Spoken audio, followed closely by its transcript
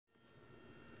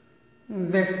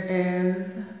This is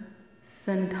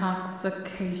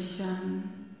Syntoxication.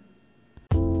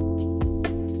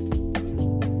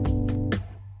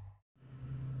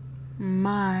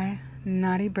 My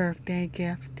naughty birthday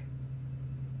gift.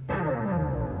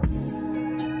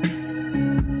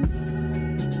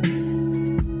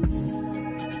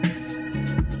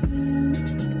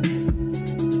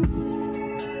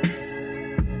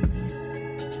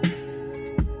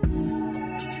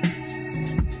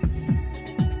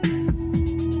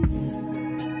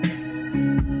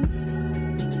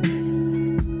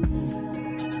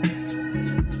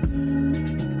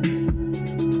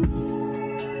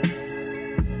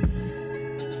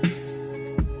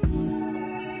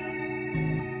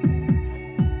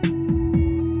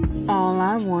 All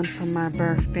I want for my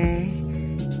birthday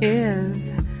is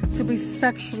to be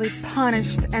sexually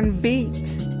punished and beat.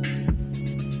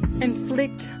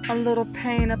 Inflict a little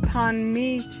pain upon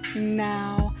me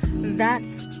now. That's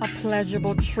a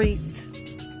pleasurable treat.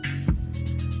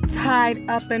 Tied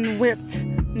up and whipped,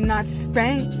 not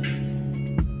spanked.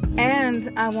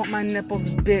 And I want my nipples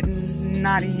bitten,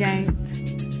 not yanked.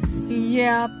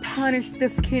 Yeah, punish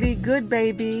this kitty good,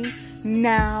 baby.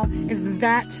 Now, is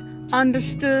that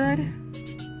understood?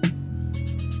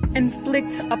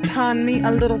 Inflict upon me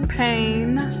a little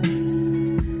pain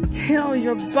till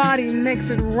your body makes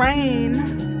it rain.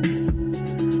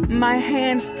 My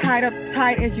hands tied up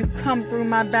tight as you come through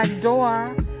my back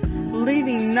door,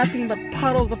 leaving nothing but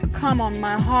puddles of cum on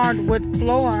my hardwood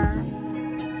floor.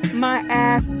 My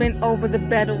ass bent over the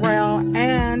bed rail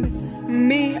and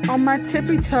me on my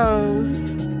tippy toes.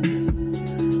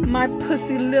 My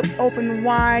pussy lip open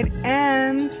wide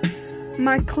and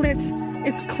my clit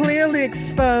is clearly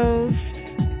exposed.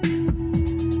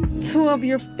 Two of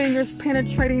your fingers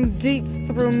penetrating deep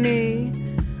through me,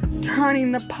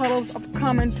 turning the puddles of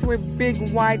cum into a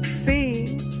big wide sea.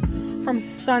 From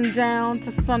sundown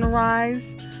to sunrise,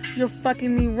 you're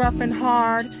fucking me rough and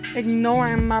hard,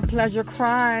 ignoring my pleasure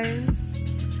cries.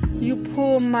 You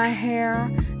pull my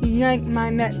hair, yank my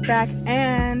neck back,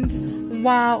 and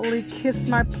wildly kiss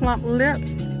my plump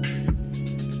lips.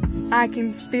 I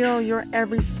can feel your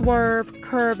every swerve,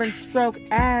 curve, and stroke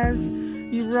as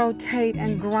you rotate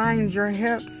and grind your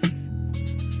hips.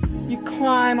 You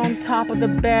climb on top of the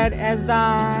bed as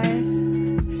I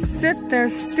sit there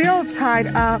still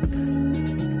tied up.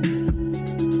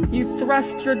 You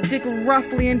thrust your dick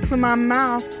roughly into my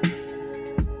mouth.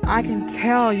 I can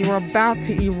tell you're about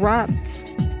to erupt.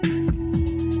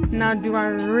 Now do I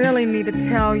really need to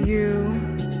tell you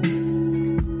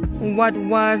what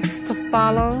was to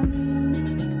follow?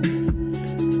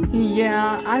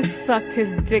 Yeah, I sucked his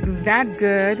dick that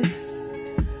good.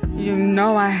 You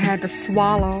know I had to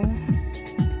swallow.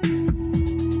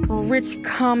 Rich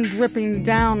cum dripping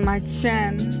down my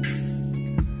chin.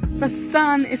 The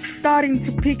sun is starting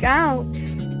to peek out,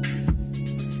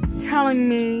 telling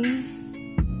me,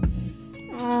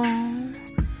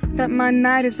 that my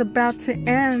night is about to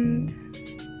end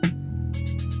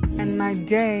and my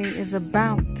day is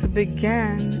about to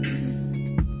begin.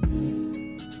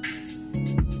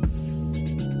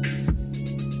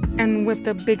 And with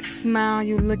a big smile,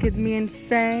 you look at me and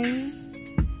say,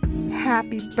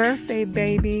 "Happy birthday,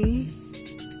 baby."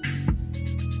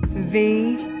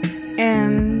 The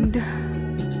end.